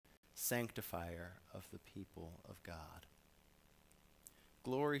sanctifier of the people of God.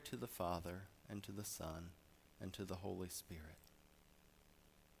 Glory to the Father, and to the Son, and to the Holy Spirit.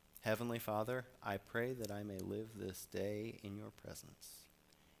 Heavenly Father, I pray that I may live this day in your presence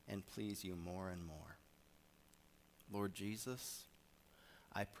and please you more and more. Lord Jesus,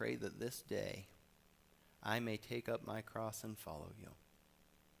 I pray that this day I may take up my cross and follow you.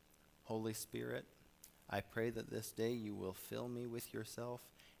 Holy Spirit, I pray that this day you will fill me with yourself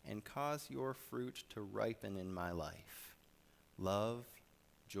and cause your fruit to ripen in my life. Love,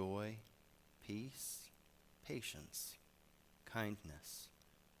 joy, peace, patience, kindness,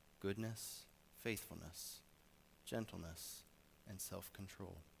 goodness, faithfulness, gentleness, and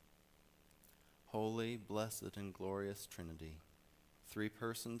self-control. Holy, blessed, and glorious Trinity, three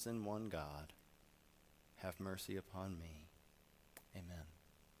persons in one God, have mercy upon me. Amen.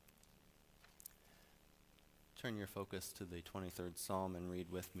 Turn your focus to the 23rd Psalm and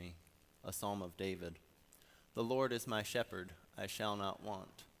read with me, a psalm of David. The Lord is my shepherd, I shall not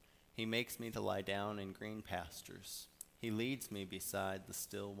want. He makes me to lie down in green pastures. He leads me beside the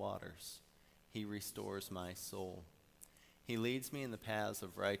still waters. He restores my soul. He leads me in the paths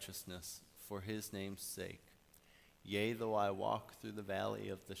of righteousness for his name's sake. Yea, though I walk through the valley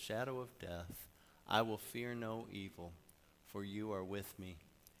of the shadow of death, I will fear no evil, for you are with me.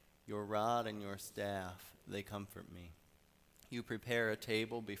 Your rod and your staff, they comfort me. You prepare a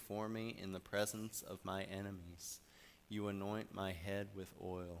table before me in the presence of my enemies. You anoint my head with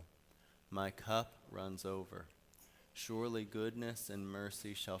oil. My cup runs over. Surely goodness and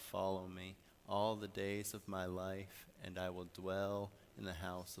mercy shall follow me all the days of my life, and I will dwell in the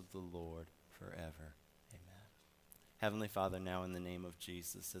house of the Lord forever. Amen. Heavenly Father, now in the name of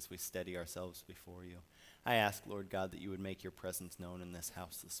Jesus, as we steady ourselves before you, I ask, Lord God, that you would make your presence known in this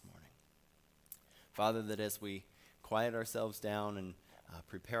house this morning. Father, that as we quiet ourselves down and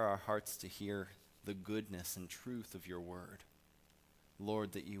prepare our hearts to hear the goodness and truth of your word,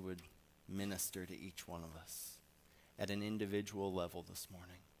 Lord, that you would minister to each one of us at an individual level this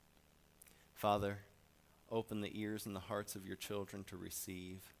morning. Father, open the ears and the hearts of your children to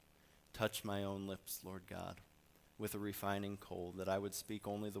receive. Touch my own lips, Lord God, with a refining coal, that I would speak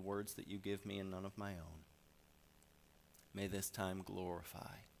only the words that you give me and none of my own. May this time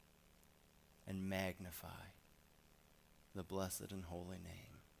glorify and magnify the blessed and holy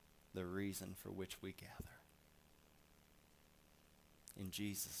name, the reason for which we gather. In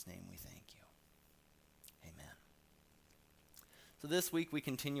Jesus' name we thank you. Amen. So this week we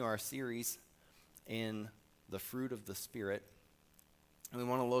continue our series in the fruit of the Spirit. And we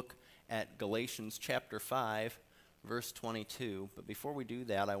want to look at Galatians chapter 5, verse 22. But before we do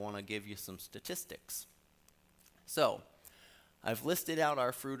that, I want to give you some statistics. So, I've listed out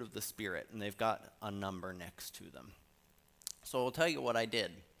our fruit of the Spirit, and they've got a number next to them. So I'll tell you what I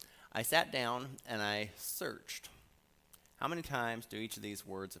did. I sat down and I searched. How many times do each of these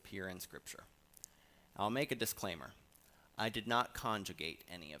words appear in Scripture? I'll make a disclaimer. I did not conjugate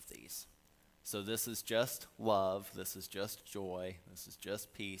any of these. So this is just love, this is just joy, this is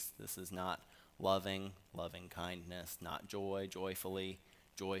just peace, this is not loving, loving kindness, not joy, joyfully,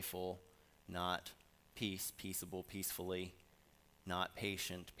 joyful, not peace, peaceable, peacefully, not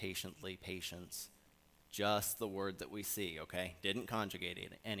patient, patiently, patience. Just the word that we see, okay? Didn't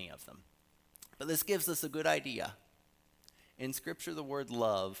conjugate any of them. But this gives us a good idea. In Scripture, the word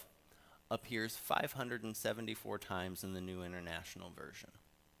love appears 574 times in the New International Version.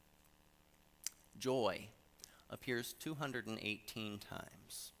 Joy appears 218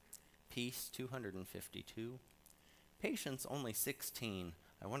 times. Peace, 252. Patience, only 16.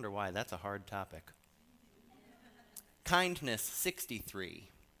 I wonder why. That's a hard topic. Kindness, 63.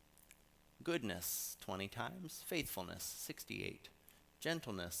 Goodness, 20 times. Faithfulness, 68.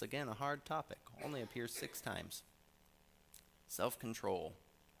 Gentleness, again, a hard topic. Only appears 6 times. Self-control,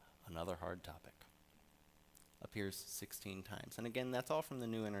 another hard topic. Appears 16 times. And again, that's all from the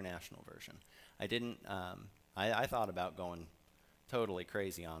New International Version. I thought about going totally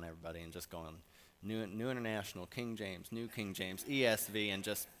crazy on everybody and just going New International, King James, New King James, ESV, and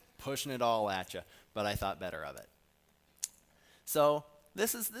just pushing it all at you. But I thought better of it. So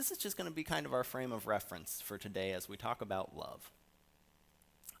this is just going to be kind of our frame of reference for today as we talk about love.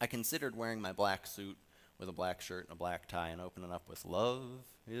 I considered wearing my black suit with a black shirt and a black tie and opening up with, love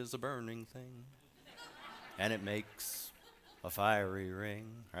is a burning thing, and it makes a fiery ring,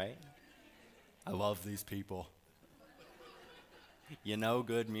 right? I love these people. You know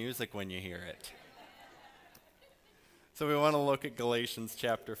good music when you hear it. So we want to look at Galatians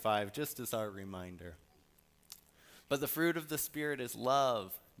chapter 5 just as our reminder. But the fruit of the Spirit is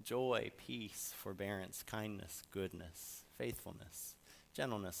love, joy, peace, forbearance, kindness, goodness, faithfulness,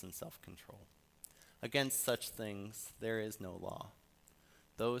 gentleness, and self-control. Against such things there is no law.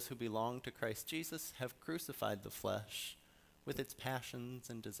 Those who belong to Christ Jesus have crucified the flesh with its passions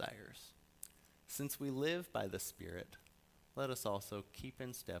and desires. Since we live by the Spirit, let us also keep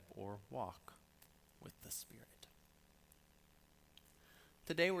in step or walk with the Spirit.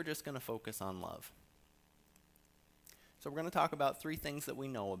 Today we're just going to focus on love. So we're going to talk about 3 things that we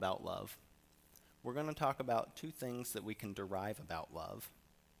know about love. We're going to talk about 2 things that we can derive about love.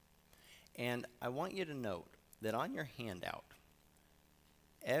 And I want you to note that on your handout,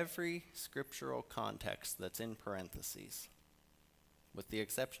 every scriptural context that's in parentheses, with the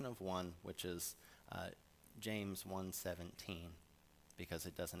exception of one, which is James 1:17, because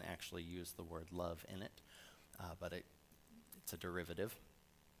it doesn't actually use the word love in it, but it's a derivative.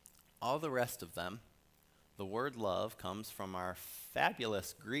 All the rest of them, the word love comes from our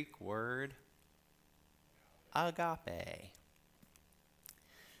fabulous Greek word agape.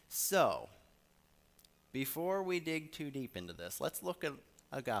 So, before we dig too deep into this, let's look at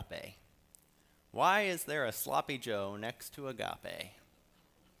agape. Why is there a sloppy Joe next to agape?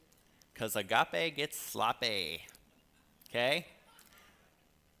 Because agape gets sloppy. Okay?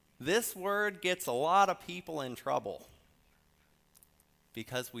 This word gets a lot of people in trouble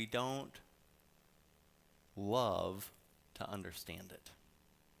because we don't love to understand it.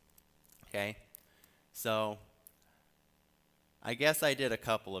 Okay? So, I guess I did a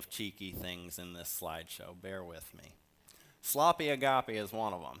couple of cheeky things in this slideshow. Bear with me. Sloppy agape is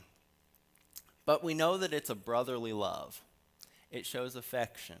one of them. But we know that it's a brotherly love. It shows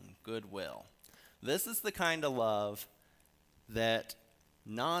affection, goodwill. This is the kind of love that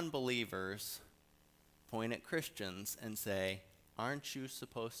non-believers point at Christians and say, aren't you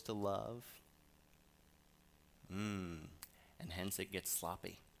supposed to love? And hence it gets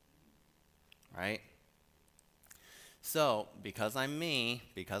sloppy. Right? So, because I'm me,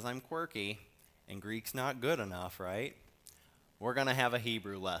 because I'm quirky, and Greek's not good enough, right? We're going to have a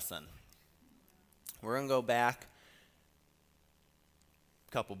Hebrew lesson. We're going to go back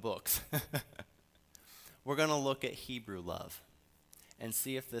a couple books. We're going to look at Hebrew love and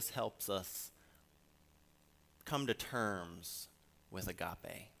see if this helps us come to terms with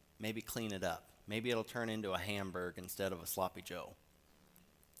agape. Maybe clean it up. Maybe it'll turn into a Hamburg instead of a sloppy Joe.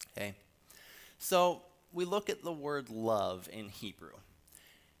 Okay? So, we look at the word love in Hebrew.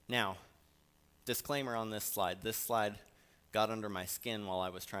 Now, disclaimer on this slide. This slide got under my skin while I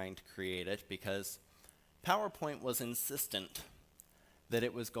was trying to create it because PowerPoint was insistent that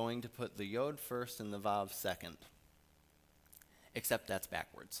it was going to put the yod first and the vav second. Except that's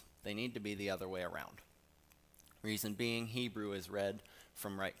backwards. They need to be the other way around. Reason being, Hebrew is read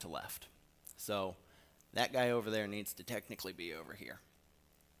from right to left. So that guy over there needs to technically be over here.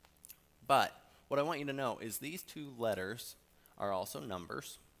 But what I want you to know is these 2 letters are also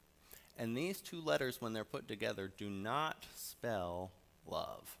numbers. And these 2 letters, when they're put together, do not spell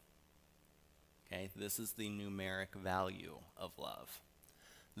love. Okay, this is the numeric value of love.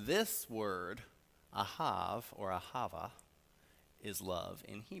 This word, ahav or ahava, is love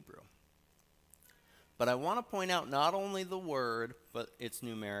in Hebrew. But I want to point out not only the word, but its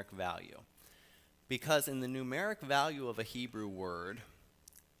numeric value. Because in the numeric value of a Hebrew word,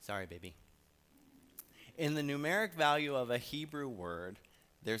 sorry, baby. In the numeric value of a Hebrew word,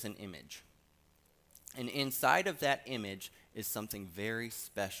 there's an image. And inside of that image is something very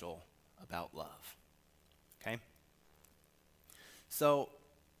special about love. Okay? So,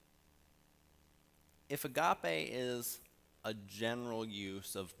 if agape is a general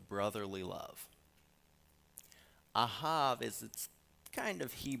use of brotherly love, ahav is its kind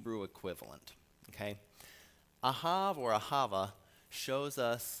of Hebrew equivalent. Okay? Ahav or ahava shows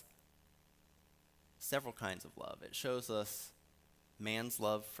us several kinds of love. It shows us man's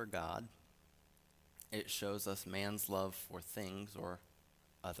love for God. It shows us man's love for things or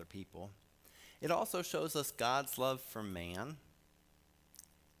other people. It also shows us God's love for man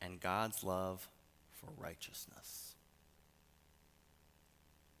and God's love for righteousness.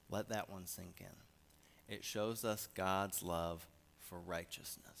 Let that one sink in. It shows us God's love for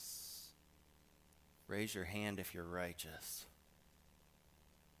righteousness. Raise your hand if you're righteous.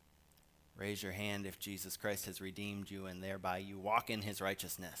 Raise your hand if Jesus Christ has redeemed you and thereby you walk in his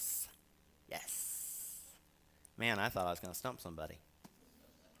righteousness. Yes. Man, I thought I was going to stump somebody.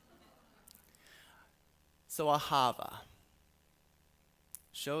 So ahava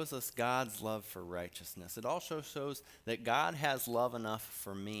shows us God's love for righteousness. It also shows that God has love enough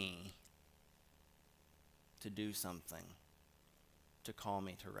for me to do something, to call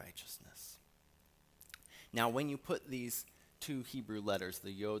me to righteousness. Now, when you put these 2 Hebrew letters,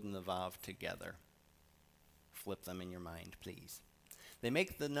 the yod and the vav, together, flip them in your mind, please. They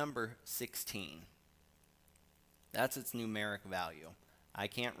make the number 16. That's its numeric value. I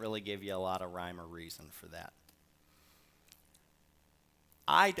can't really give you a lot of rhyme or reason for that.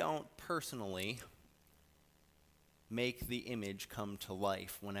 I don't personally make the image come to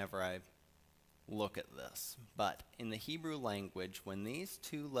life whenever I look at this. But in the Hebrew language, when these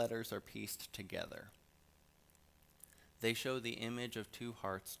two letters are pieced together, they show the image of two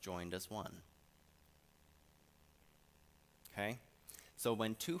hearts joined as one. Okay? So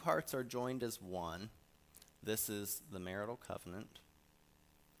when two hearts are joined as one, this is the marital covenant,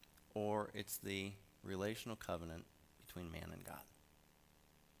 or it's the relational covenant between man and God.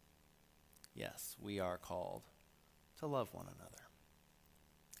 Yes, we are called to love one another.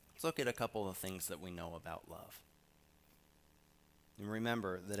 Let's look at a couple of things that we know about love. And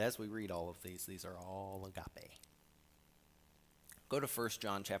remember that as we read all of these are all agape. Go to 1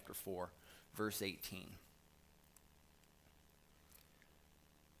 John chapter 4, verse 18.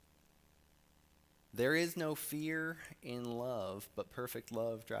 There is no fear in love, but perfect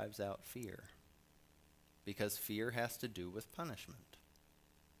love drives out fear, because fear has to do with punishment.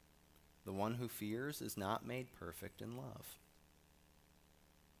 The one who fears is not made perfect in love.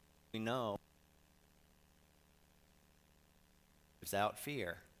 We know drives out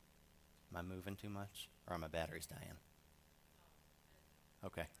fear. Am I moving too much, or are my batteries dying?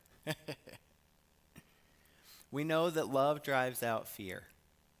 Okay. We know that love drives out fear.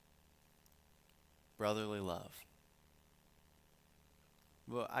 Brotherly love.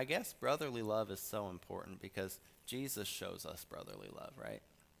 Well, I guess brotherly love is so important because Jesus shows us brotherly love, right?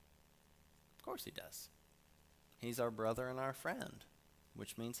 Of course he does. He's our brother and our friend,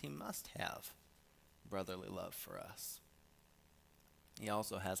 which means he must have brotherly love for us. He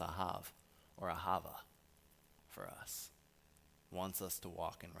also has a hav, or a hava, for us. Wants us to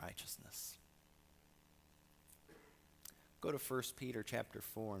walk in righteousness. Go to 1 Peter chapter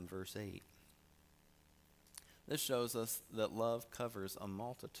 4 and verse 8. This shows us that love covers a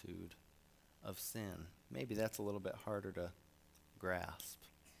multitude of sin. Maybe that's a little bit harder to grasp.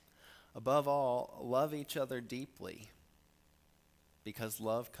 Above all, love each other deeply, because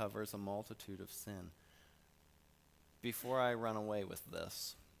love covers a multitude of sin. Before I run away with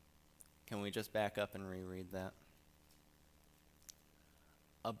this, can we just back up and reread that?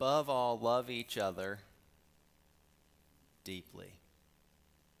 Above all, love each other deeply.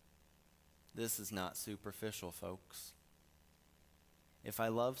 This is not superficial, folks. If I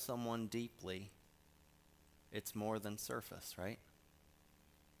love someone deeply, it's more than surface, right?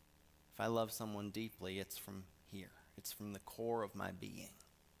 If I love someone deeply, it's from here. It's from the core of my being.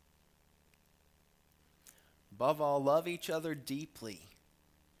 Above all, love each other deeply,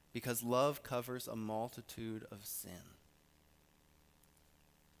 because love covers a multitude of sin.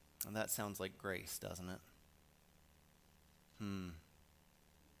 And that sounds like grace, doesn't it?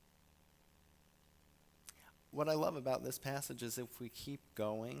 What I love about this passage is if we keep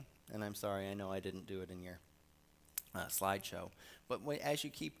going, and I'm sorry, I know I didn't do it in your slideshow, but as you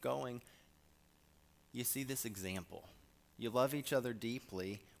keep going, you see this example. You love each other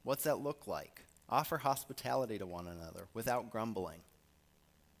deeply. What's that look like? Offer hospitality to one another without grumbling.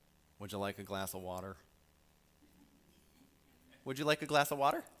 Would you like a glass of water? Would you like a glass of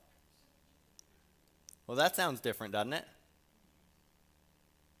water? Well, that sounds different, doesn't it?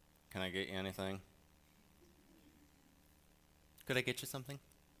 Can I get you anything? Could I get you something?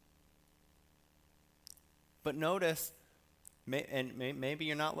 But notice, maybe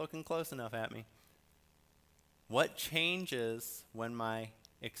you're not looking close enough at me. What changes when my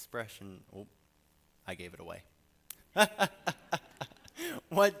expression... Oh, I gave it away.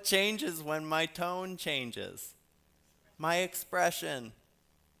 What changes when my tone changes? My expression.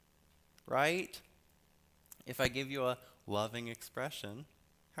 Right? If I give you a loving expression,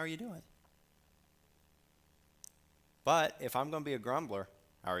 how are you doing? But if I'm going to be a grumbler,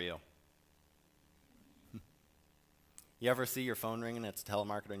 how are you? You ever see your phone ringing, it's a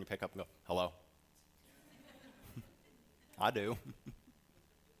telemarketer, and you pick up and go, hello? I do.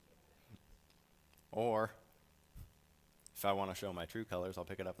 Or, if I want to show my true colors, I'll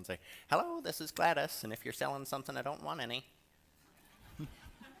pick it up and say, hello, this is Gladys, and if you're selling something, I don't want any.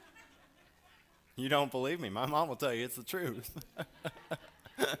 You don't believe me? My mom will tell you it's the truth.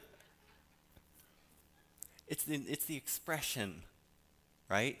 It's the expression,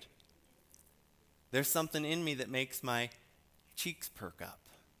 right? There's something in me that makes my cheeks perk up.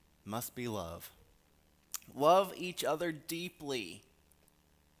 Must be love. Love each other deeply.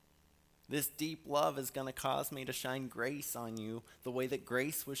 This deep love is going to cause me to shine grace on you the way that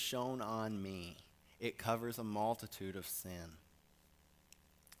grace was shown on me. It covers a multitude of sin.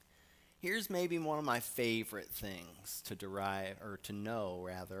 Here's maybe one of my favorite things to derive, or to know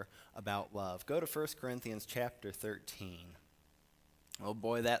rather, about love. Go to 1 Corinthians chapter 13. Oh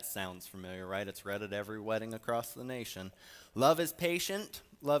boy, that sounds familiar, right? It's read at every wedding across the nation. Love is patient,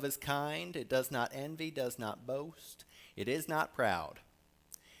 love is kind, it does not envy, does not boast, it is not proud.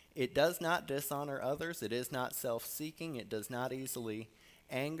 It does not dishonor others, it is not self-seeking, it does not easily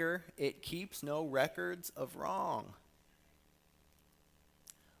anger, it keeps no records of wrong.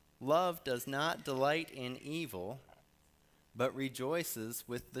 Love does not delight in evil, but rejoices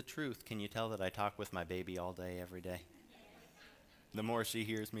with the truth. Can you tell that I talk with my baby all day, every day? The more she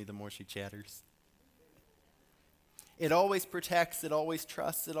hears me, the more she chatters. It always protects, it always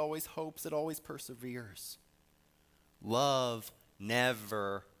trusts, it always hopes, it always perseveres. Love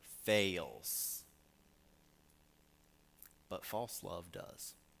never fails. But false love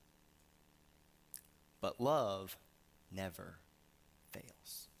does. But love never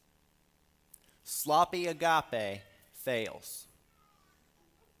fails. Sloppy agape fails.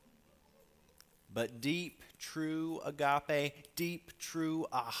 But deep, true agape, deep, true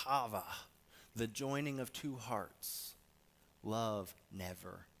ahava, the joining of two hearts, love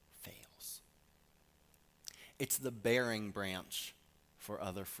never fails. It's the bearing branch for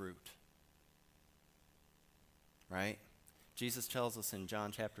other fruit. Right? Jesus tells us in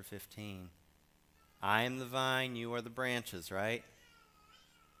John chapter 15, I am the vine, you are the branches, right?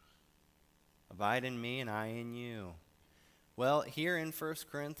 Abide in me and I in you. Well, here in 1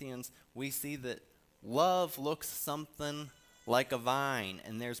 Corinthians, we see that love looks something like a vine,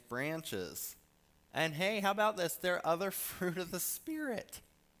 and there's branches. And hey, how about this? There are other fruit of the Spirit.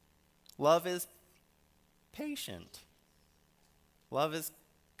 Love is patient. Love is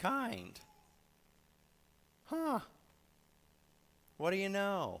kind. What do you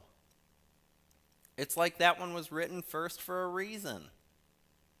know? It's like that one was written first for a reason.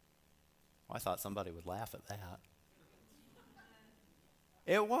 Well, I thought somebody would laugh at that.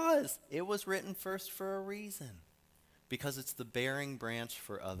 It was. It was written first for a reason. Because it's the bearing branch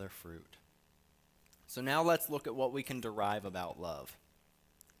for other fruit. So now let's look at what we can derive about love.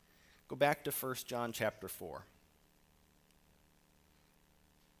 Go back to 1 John chapter 4.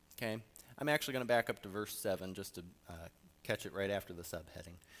 Okay. I'm actually going to back up to verse 7 just to catch it right after the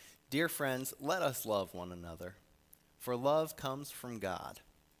subheading. Dear friends, let us love one another, for love comes from God.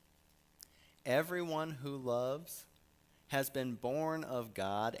 Everyone who loves has been born of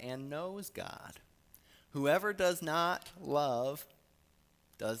God and knows God. Whoever does not love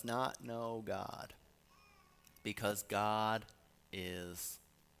does not know God, because God is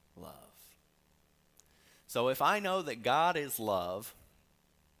love. So if I know that God is love,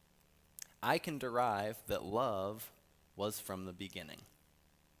 I can derive that love was from the beginning.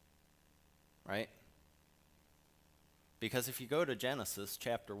 Right? Because if you go to Genesis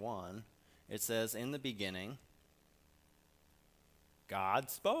chapter 1, it says, in the beginning, God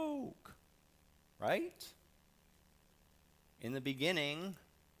spoke. Right? In the beginning,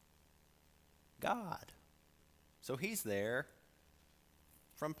 God. So he's there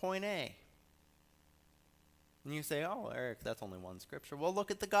from point A. And you say, oh, Eric, that's only one scripture. Well, look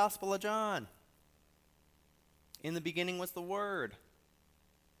at the Gospel of John. In the beginning was the Word.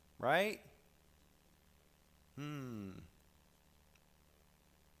 Right? And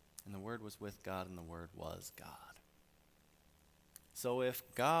the Word was with God, and the Word was God. So if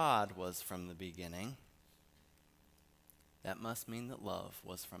God was from the beginning, that must mean that love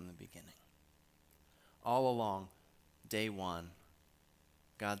was from the beginning. All along, day one,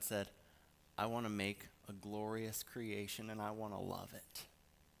 God said, I want to make a glorious creation, and I want to love it.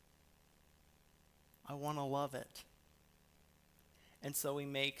 I want to love it. And so he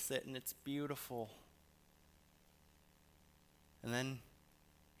makes it, and it's beautiful. And then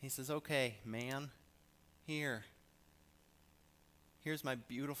he says, okay, man, here's my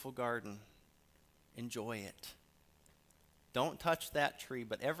beautiful garden. Enjoy it. Don't touch that tree,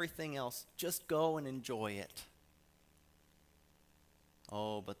 but everything else, just go and enjoy it.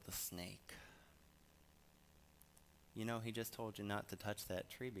 Oh, but the snake. You know, he just told you not to touch that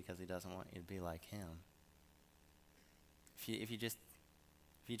tree because he doesn't want you to be like him. If you just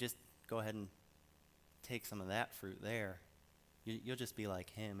go ahead and take some of that fruit there, you'll just be like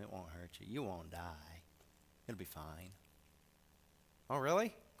him. It won't hurt you. You won't die. It'll be fine. Oh,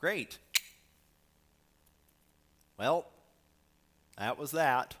 really? Great. Well, that was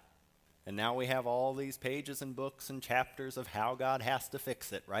that. And now we have all these pages and books and chapters of how God has to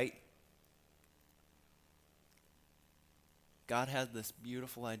fix it, right? God had this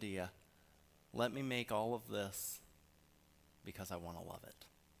beautiful idea. Let me make all of this because I want to love it.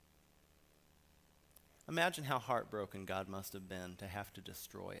 Imagine how heartbroken God must have been to have to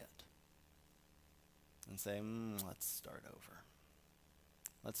destroy it. and say, let's start over.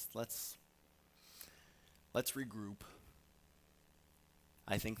 Let's regroup.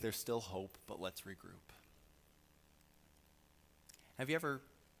 I think there's still hope, but let's regroup. Have you ever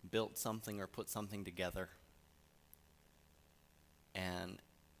built something or put something together and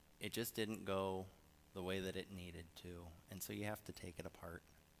it just didn't go the way that it needed to, and so you have to take it apart?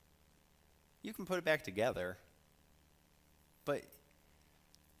 You can put it back together, but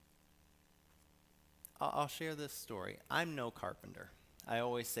I'll share this story. I'm no carpenter. I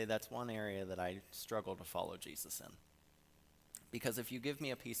always say that's one area that I struggle to follow Jesus in. Because if you give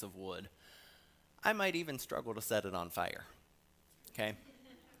me a piece of wood, I might even struggle to set it on fire. Okay?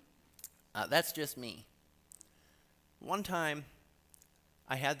 That's just me. One time,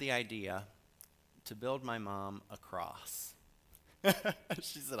 I had the idea to build my mom a cross.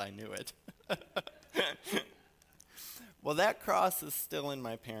 She said I knew it. Well, that cross is still in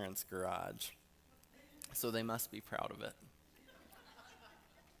my parents' garage, so they must be proud of it.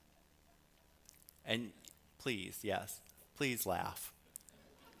 And please, yes, please laugh.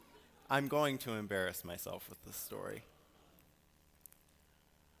 I'm going to embarrass myself with this story.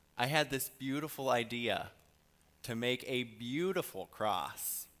 I had this beautiful idea to make a beautiful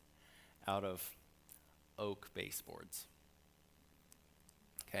cross out of oak baseboards.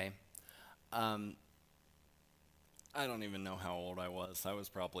 Okay? I don't even know how old I was. I was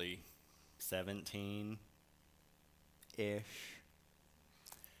probably 17-ish.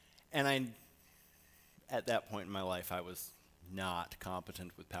 And at that point in my life, I was not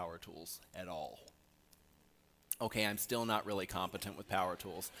competent with power tools at all. Okay, I'm still not really competent with power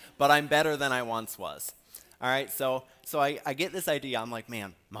tools, but I'm better than I once was. All right, so I get this idea. I'm like,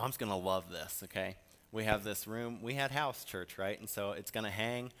 man, Mom's going to love this, okay? We have this room. We had house church, right? And so it's going to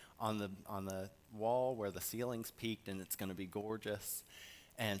hang on the wall where the ceiling's peaked, and it's going to be gorgeous.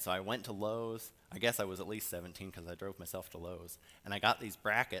 And so I went to Lowe's. I guess I was at least 17 because I drove myself to Lowe's. And I got these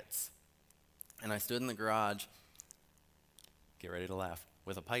brackets, and I stood in the garage, get ready to laugh,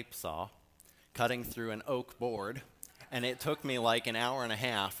 with a pipe saw, cutting through an oak board. And it took me like an hour and a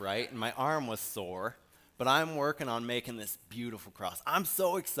half, right? And my arm was sore, but I'm working on making this beautiful cross. I'm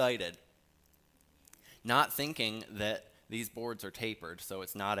so excited. Not thinking that these boards are tapered, so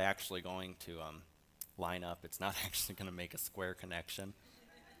it's not actually going to line up. It's not actually going to make a square connection.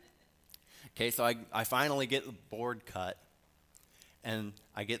 Okay, so I finally get the board cut, and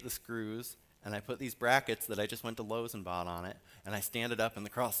I get the screws, and I put these brackets that I just went to Lowe's and bought on it, and I stand it up, and the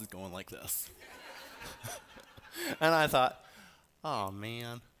cross is going like this. And I thought, oh,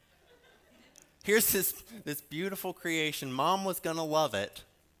 man. Here's this beautiful creation. Mom was going to love it.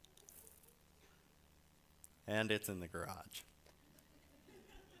 And it's in the garage.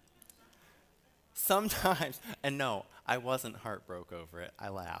 Sometimes, and no, I wasn't heartbroken over it. I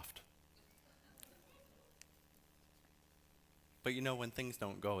laughed. But you know, when things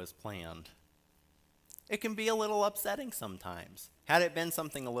don't go as planned, it can be a little upsetting sometimes. Had it been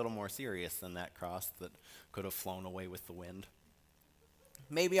something a little more serious than that cross that could have flown away with the wind,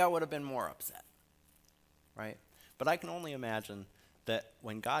 maybe I would have been more upset, right? But I can only imagine that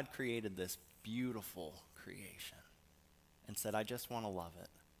when God created this beautiful creation and said, I just want to love it,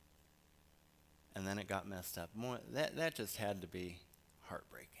 and then it got messed up, that just had to be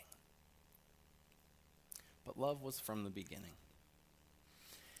heartbreaking. But love was from the beginning.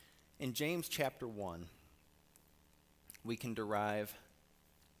 In James chapter 1, we can derive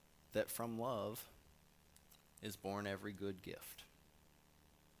that from love is born every good gift.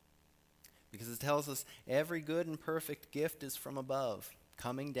 Because it tells us every good and perfect gift is from above,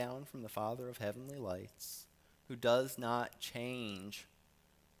 coming down from the Father of heavenly lights, who does not change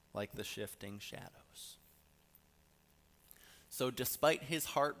like the shifting shadows. So despite his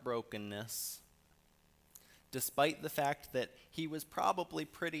heartbrokenness, despite the fact that he was probably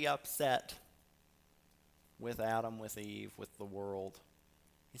pretty upset with Adam, with Eve, with the world,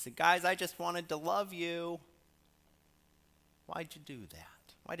 he said, guys, I just wanted to love you. Why'd you do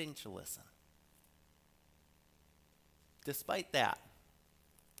that? Why didn't you listen? Despite that,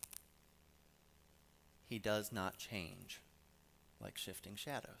 he does not change like shifting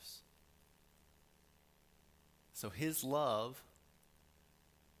shadows. So his love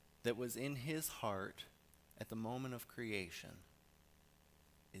that was in his heart at the moment of creation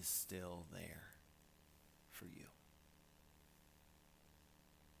is still there for you.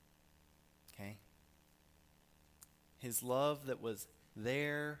 Okay? His love that was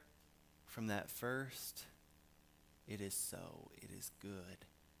there from that first, it is so, it is good,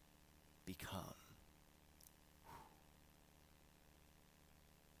 become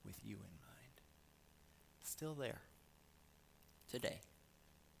with you in mind. Still there today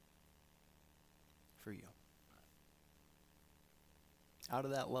for you. Out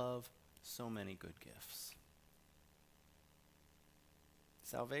of that love, so many good gifts.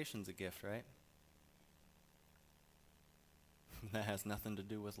 Salvation's a gift, right? That has nothing to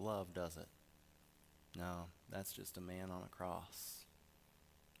do with love, does it? No, that's just a man on a cross,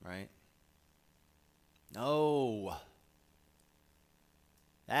 right? No,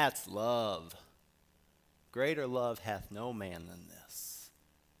 that's love. Greater love hath no man than this,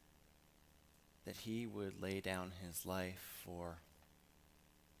 that he would lay down his life for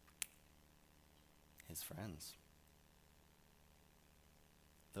his friends,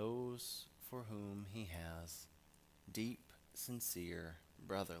 those for whom he has deep, sincere,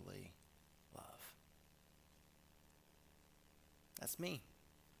 brotherly love. That's me.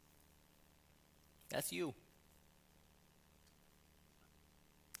 That's you.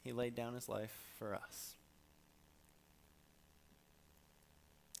 He laid down his life for us.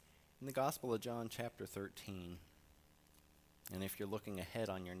 In the Gospel of John, chapter 13, and if you're looking ahead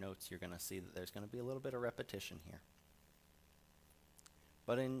on your notes, you're going to see that there's going to be a little bit of repetition here.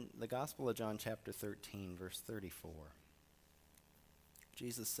 But in the Gospel of John, chapter 13, verse 34,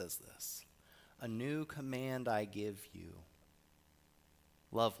 Jesus says this, "A new command I give you,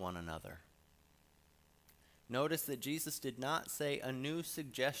 love one another." Notice that Jesus did not say, "A new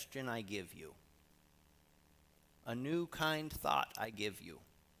suggestion I give you, a new kind thought I give you."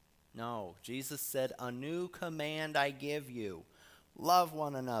 No, Jesus said, "A new command I give you, love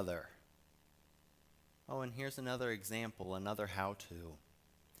one another." Oh, and here's another example, another how-to.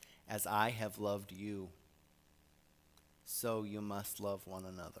 "As I have loved you, so you must love one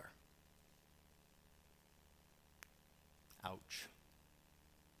another." Ouch.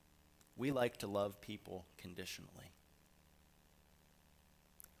 We like to love people conditionally.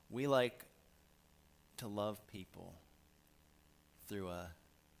 We like to love people through a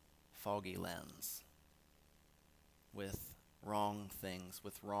foggy lens, with wrong things,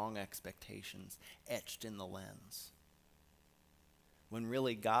 with wrong expectations etched in the lens. When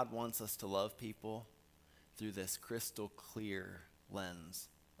really God wants us to love people through this crystal clear lens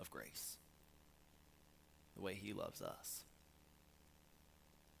of grace, the way he loves us.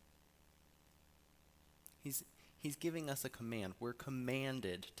 He's giving us a command. We're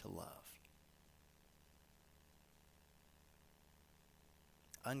commanded to love.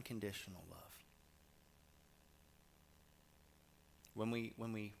 Unconditional love. When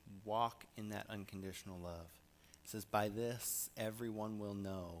we walk in that unconditional love, it says, "By this everyone will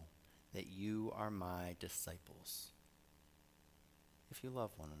know that you are my disciples, if you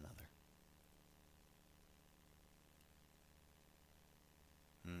love one another."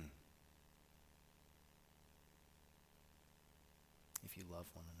 If you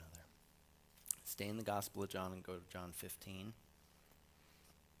love one another. Stay in the Gospel of John and go to John 15.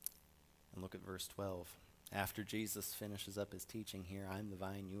 And look at verse 12. After Jesus finishes up his teaching here, "I'm the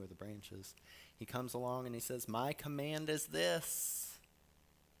vine, you are the branches," he comes along and he says, "My command is this: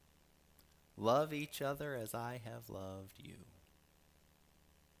 love each other as I have loved you."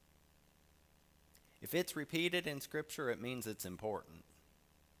 If it's repeated in Scripture, it means it's important.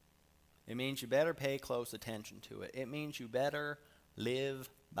 It means you better pay close attention to it. It means you better live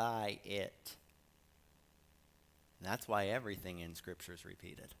by it. And that's why everything in Scripture is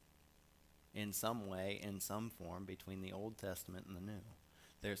repeated, in some way, in some form, between the Old Testament and the New.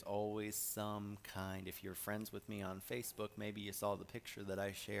 There's always some kind. If you're friends with me on Facebook, maybe you saw the picture that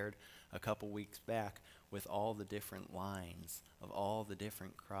I shared a couple weeks back with all the different lines of all the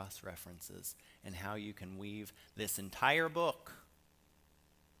different cross-references and how you can weave this entire book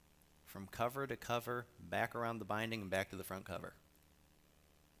from cover to cover, back around the binding and back to the front cover.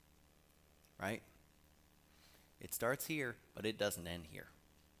 Right? It starts here, but it doesn't end here.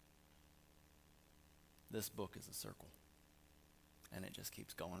 This book is a circle, and it just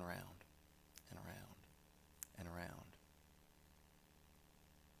keeps going around and around and around.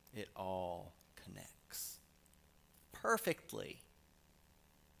 It all connects perfectly.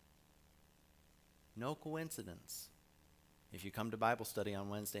 No coincidence. If you come to Bible study on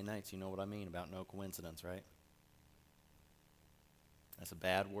Wednesday nights, you know what I mean about no coincidence, right? That's a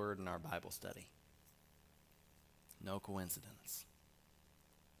bad word in our Bible study. No coincidence.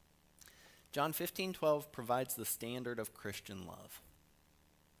 John 15:12 provides the standard of Christian love.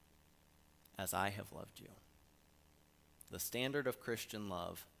 As I have loved you. The standard of Christian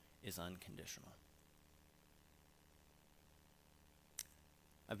love is unconditional.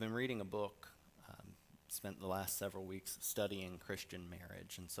 I've been reading a book, spent the last several weeks studying Christian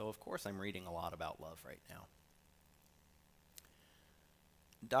marriage, and so of course I'm reading a lot about love right now.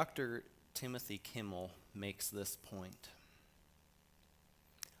 Dr. Timothy Kimmel makes this point.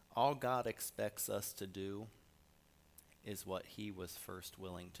 All God expects us to do is what he was first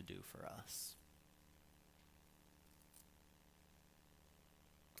willing to do for us.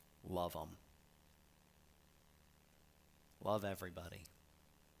 Love them. Love everybody.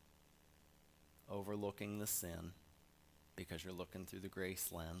 Overlooking the sin because you're looking through the grace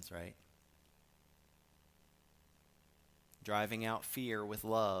lens, right? Driving out fear with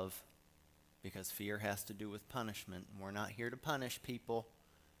love because fear has to do with punishment. And we're not here to punish people.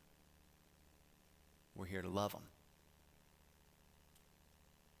 We're here to love them.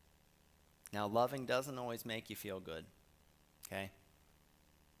 Now, loving doesn't always make you feel good, okay?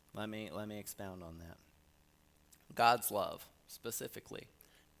 Let me expound on that. God's love, specifically,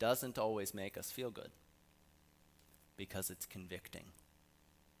 doesn't always make us feel good because it's convicting,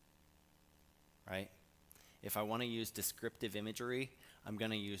 right? If I want to use descriptive imagery, I'm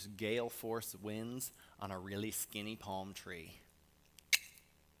going to use gale force winds on a really skinny palm tree.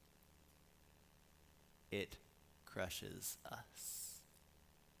 It crushes us.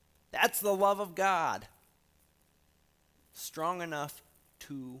 That's the love of God. Strong enough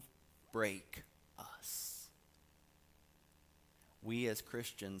to break us. We as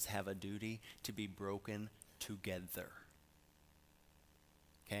Christians have a duty to be broken together.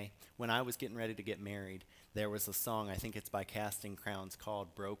 Okay? When I was getting ready to get married, there was a song, I think it's by Casting Crowns,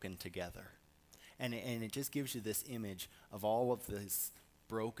 called Broken Together. And it just gives you this image of all of this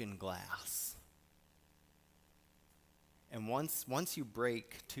broken glass. And once you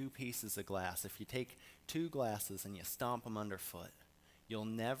break two pieces of glass, if you take two glasses and you stomp them underfoot, you'll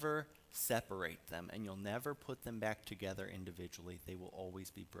never separate them and you'll never put them back together individually. They will always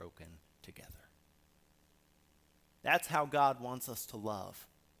be broken together. That's how God wants us to love,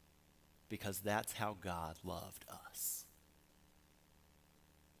 because that's how God loved us.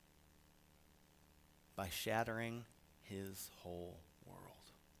 By shattering his whole world.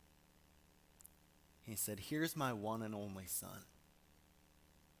 He said, here's my one and only son.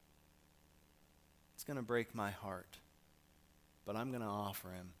 It's going to break my heart, but I'm going to offer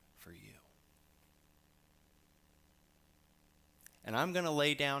him for you. And I'm going to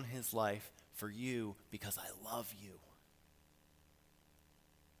lay down his life for you because I love you.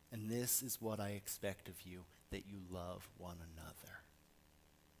 And this is what I expect of you, that you love one another.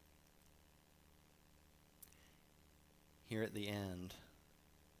 Here at the end,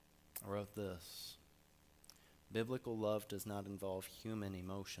 I wrote this. Biblical love does not involve human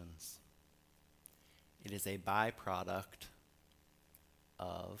emotions. It is a byproduct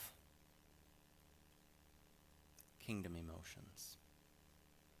of kingdom emotions.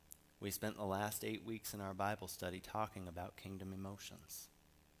 We spent the last 8 weeks in our Bible study talking about kingdom emotions.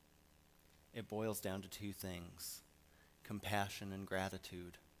 It boils down to two things: compassion and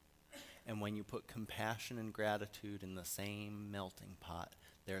gratitude. And when you put compassion and gratitude in the same melting pot,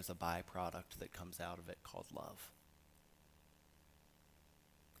 there's a byproduct that comes out of it called love.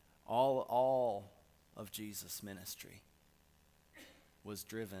 All of Jesus' ministry was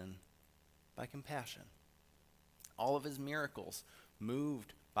driven by compassion. All of his miracles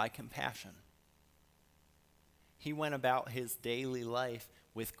moved by compassion. He went about his daily life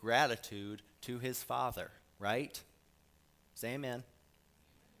with gratitude to his Father, right? Say amen.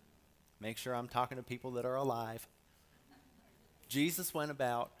 Make sure I'm talking to people that are alive. Jesus went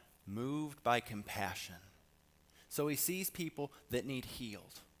about moved by compassion. So he sees people that need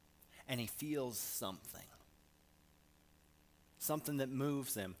healed, and he feels something. Something that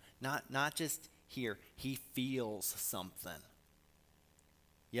moves him. Not just here, he feels something.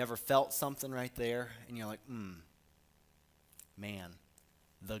 You ever felt something right there, and you're like, man,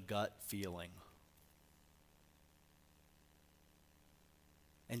 the gut feeling.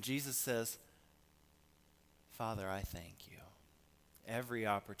 And Jesus says, Father, I thank you. Every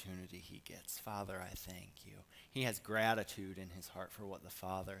opportunity he gets, Father, I thank you. He has gratitude in his heart for what the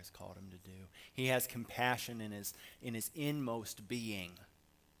Father has called him to do. He has compassion in his inmost being.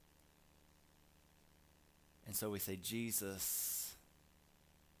 And so we say, Jesus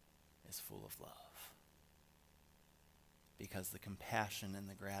is full of love. Because the compassion and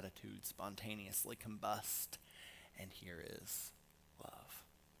the gratitude spontaneously combust, and here is love.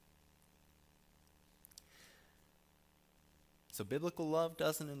 So biblical love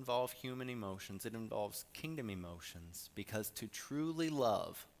doesn't involve human emotions, it involves kingdom emotions, because to truly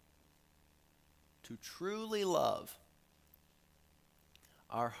love,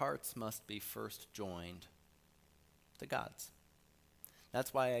 our hearts must be first joined to God's.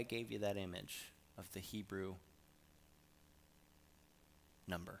 That's why I gave you that image of the Hebrew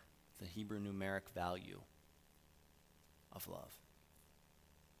number, the Hebrew numeric value of love.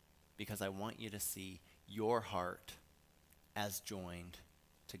 Because I want you to see your heart as joined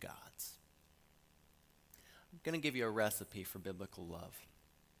to God's. I'm going to give you a recipe for biblical love.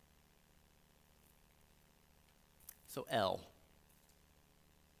 So L,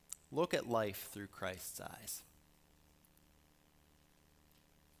 look at life through Christ's eyes.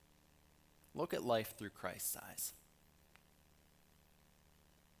 Look at life through Christ's eyes.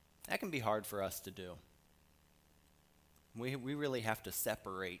 That can be hard for us to do. We really have to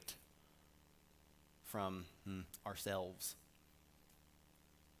separate from ourselves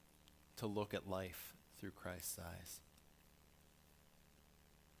to look at life through Christ's eyes.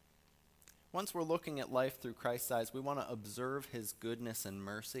 Once we're looking at life through Christ's eyes, we want to observe his goodness and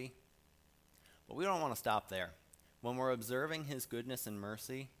mercy. But we don't want to stop there. When we're observing his goodness and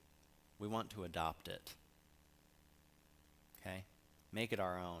mercy, we want to adopt it. Okay? Make it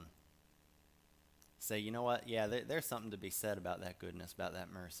our own. Say, you know what? Yeah, there's something to be said about that goodness, about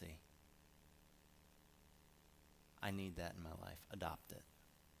that mercy. I need that in my life. Adopt it.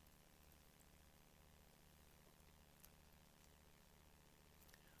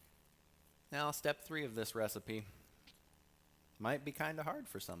 Now, step 3 of this recipe might be kind of hard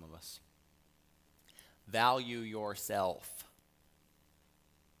for some of us. Value yourself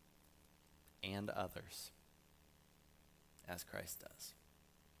and others as Christ does.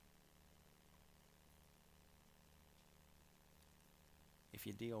 If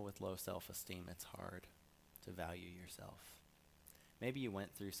you deal with low self-esteem, it's hard to value yourself. Maybe you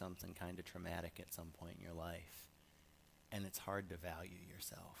went through something kind of traumatic at some point in your life, and it's hard to value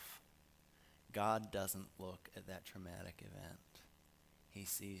yourself. God doesn't look at that traumatic event. He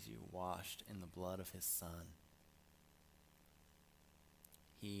sees you washed in the blood of his Son.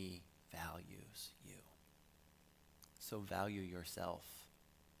 He values you. So value yourself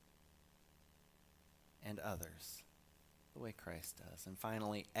and others the way Christ does. And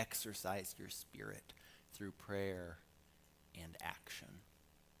finally, exercise your spirit through prayer and action.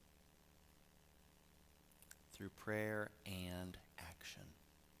 Through prayer and action.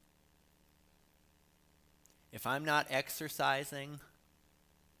 If I'm not exercising,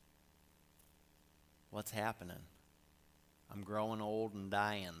 what's happening? I'm growing old and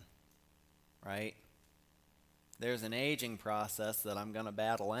dying, right? There's an aging process that I'm going to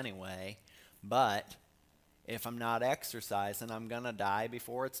battle anyway, but if I'm not exercising, I'm going to die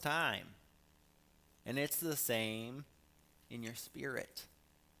before it's time. And it's the same in your spirit.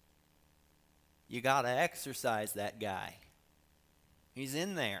 You got to exercise that guy. He's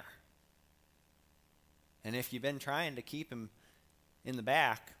in there. And if you've been trying to keep him in the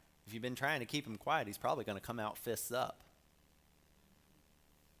back, if you've been trying to keep him quiet, he's probably going to come out fists up.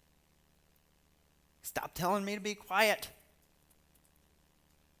 Stop telling me to be quiet.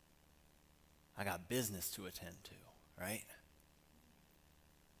 I got business to attend to, right?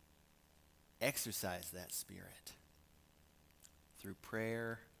 Exercise that spirit through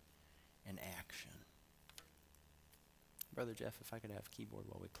prayer and action. Brother Jeff, if I could have keyboard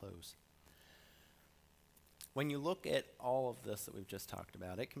while we close. When you look at all of this that we've just talked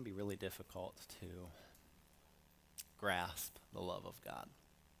about, it can be really difficult to grasp the love of God.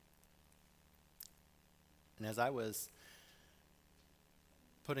 And as I was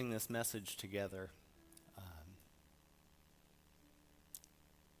putting this message together,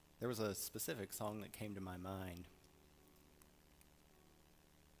 there was a specific song that came to my mind.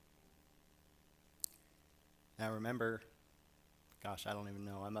 And I remember, gosh, I don't even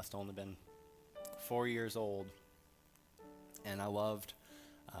know, I must have only been 4 years old, and I loved,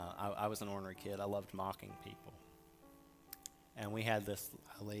 I was an ornery kid. I loved mocking people. And we had this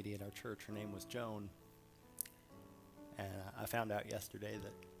lady at our church, her name was Joan, and I found out yesterday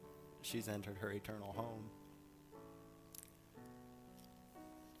that she's entered her eternal home.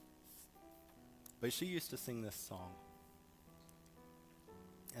 But she used to sing this song,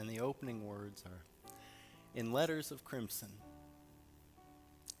 and the opening words are, "In letters of crimson,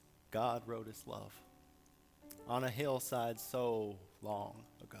 God wrote his love on a hillside so long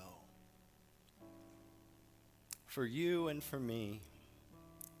ago. For you and for me,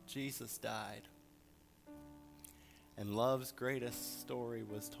 Jesus died, and love's greatest story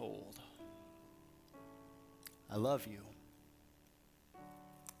was told. I love you,"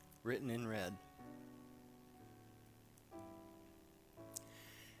 written in red.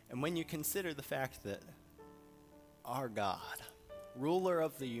 And when you consider the fact that our God, ruler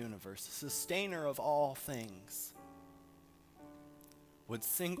of the universe, sustainer of all things, would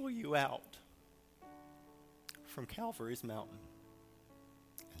single you out from Calvary's mountain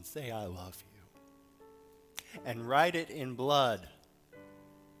and say, "I love you," and write it in blood.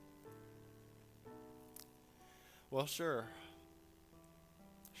 Well, sure,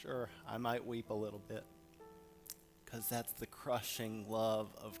 I might weep a little bit, because that's the crushing love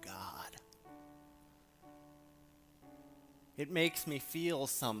of God. It makes me feel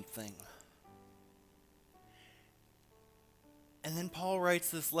something. And then Paul writes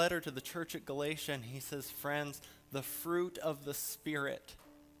this letter to the church at Galatia, and he says, friends, the fruit of the Spirit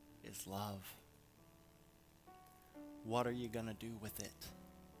is love. What are you going to do with it?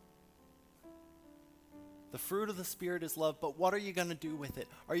 The fruit of the Spirit is love, but what are you going to do with it?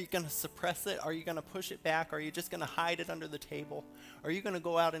 Are you going to suppress it? Are you going to push it back? Are you just going to hide it under the table? Are you going to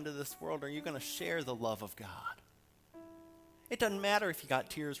go out into this world? Are you going to share the love of God? It doesn't matter if you got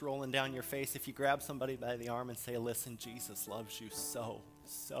tears rolling down your face, if you grab somebody by the arm and say, listen, Jesus loves you so,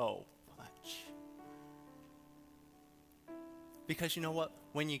 so much. Because you know what?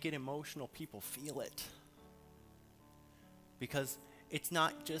 When you get emotional, people feel it. Because it's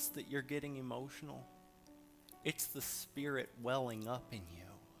not just that you're getting emotional. It's the Spirit welling up in you.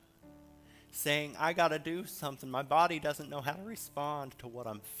 Saying, I got to do something. My body doesn't know how to respond to what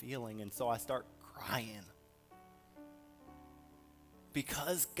I'm feeling. And so I start crying.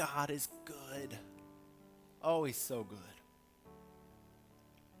 Because God is good. Oh, He's so good.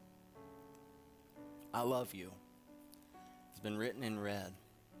 I love you. It's been written in red.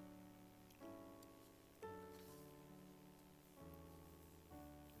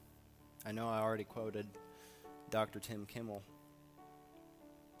 I know I already quoted Dr. Tim Kimmel,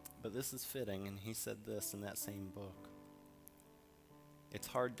 but this is fitting, and he said this in that same book. It's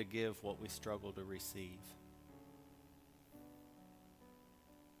hard to give what we struggle to receive.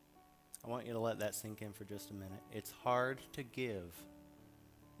 I want you to let that sink in for just a minute. It's hard to give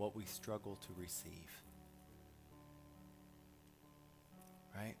what we struggle to receive.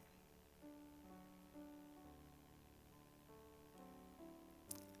 Right?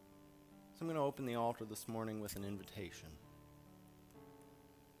 So I'm going to open the altar this morning with an invitation.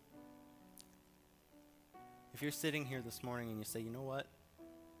 If you're sitting here this morning and you say, you know what?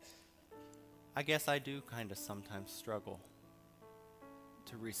 I guess I do kind of sometimes struggle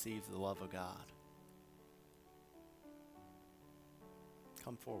to receive the love of God.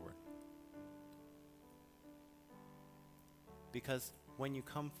 Come forward. Because when you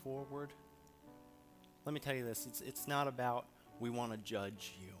come forward, let me tell you this, it's not about we want to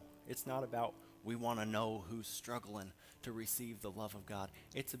judge you. It's not about we want to know who's struggling to receive the love of God.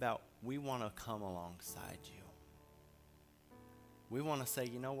 It's about we want to come alongside you. We want to say,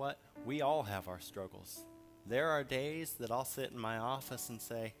 you know what? We all have our struggles. There are days that I'll sit in my office and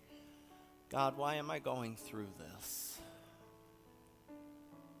say, God, why am I going through this?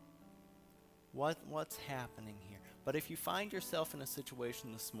 What's happening here? But if you find yourself in a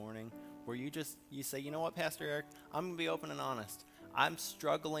situation this morning where you say, you know what, Pastor Eric, I'm going to be open and honest. I'm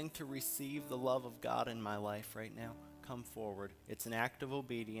struggling to receive the love of God in my life right now. Come forward. It's an act of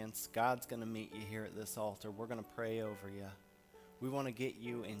obedience. God's going to meet you here at this altar. We're going to pray over you. We want to get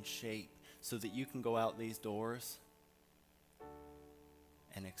you in shape so that you can go out these doors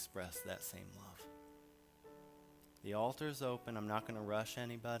and express that same love. The altar's open. I'm not going to rush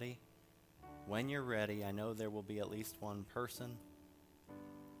anybody. When you're ready, I know there will be at least one person,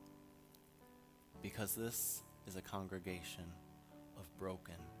 because this is a congregation of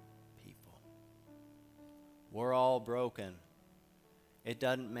broken people. We're all broken. It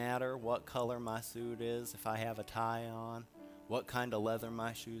doesn't matter what color my suit is, if I have a tie on, what kind of leather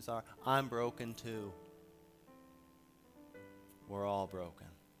my shoes are. I'm broken too. We're all broken.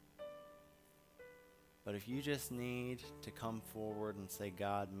 But if you just need to come forward and say,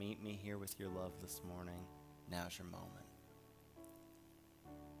 God, meet me here with your love this morning, now's your moment.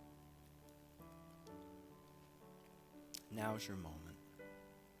 Now's your moment.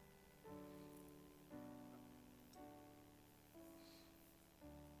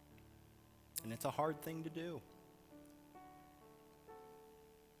 And it's a hard thing to do.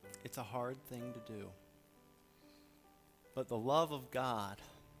 It's a hard thing to do. But the love of God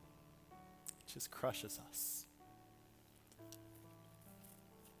just crushes us.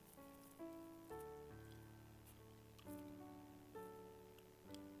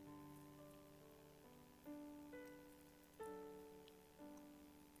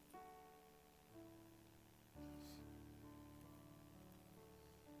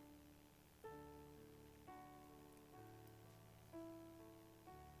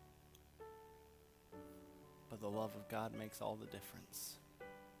 But the love of God makes all the difference.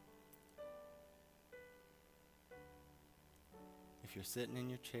 If you're sitting in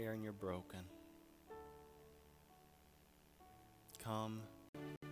your chair and you're broken, come